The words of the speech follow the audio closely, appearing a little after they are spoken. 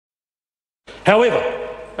However,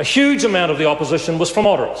 a huge amount of the opposition was from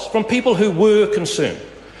moderates, from people who were concerned,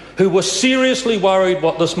 who were seriously worried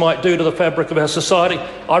what this might do to the fabric of our society.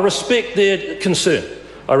 I respect their concern.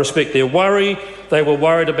 I respect their worry. They were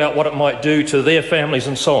worried about what it might do to their families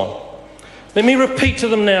and so on. Let me repeat to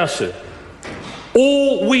them now, sir.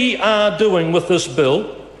 All we are doing with this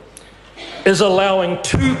bill is allowing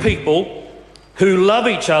two people who love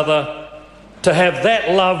each other to have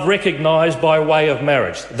that love recognised by way of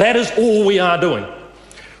marriage. That is all we are doing.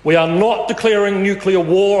 We are not declaring nuclear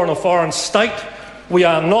war on a foreign state. We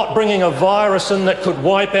are not bringing a virus in that could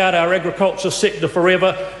wipe out our agriculture sector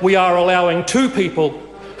forever. We are allowing two people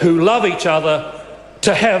who love each other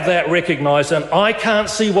to have that recognised, and I can't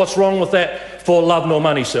see what's wrong with that for love nor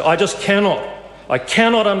money, sir. I just cannot. I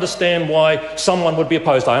cannot understand why someone would be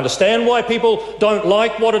opposed. I understand why people don't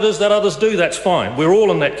like what it is that others do. That's fine. We're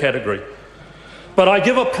all in that category. But I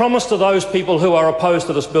give a promise to those people who are opposed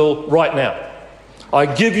to this bill right now. I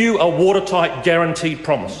give you a watertight, guaranteed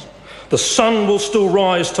promise. The sun will still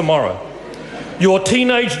rise tomorrow. Your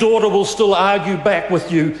teenage daughter will still argue back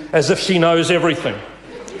with you as if she knows everything.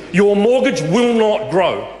 Your mortgage will not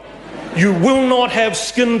grow. You will not have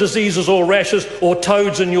skin diseases or rashes or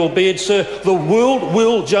toads in your bed, sir. The world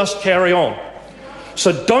will just carry on.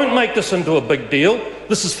 So don't make this into a big deal.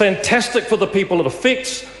 This is fantastic for the people it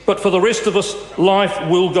affects, but for the rest of us, life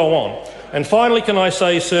will go on. And finally, can I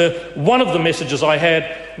say, sir, one of the messages I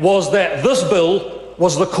had was that this bill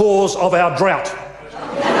was the cause of our drought.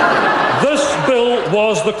 This bill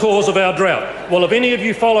was the cause of our drought. Well, if any of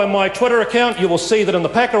you follow my Twitter account, you will see that in the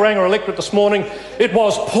Pakuranga electorate this morning, it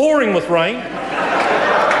was pouring with rain.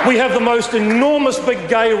 We have the most enormous big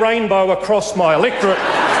gay rainbow across my electorate.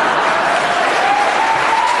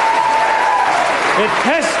 It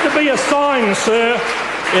has to be a sign, sir.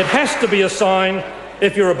 It has to be a sign.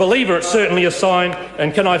 If you're a believer, it's certainly a sign.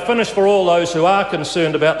 And can I finish for all those who are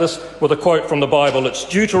concerned about this with a quote from the Bible? It's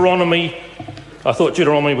Deuteronomy. I thought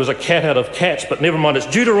Deuteronomy was a cat out of cats, but never mind. It's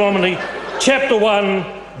Deuteronomy chapter 1,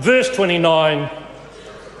 verse 29.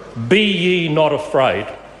 Be ye not afraid.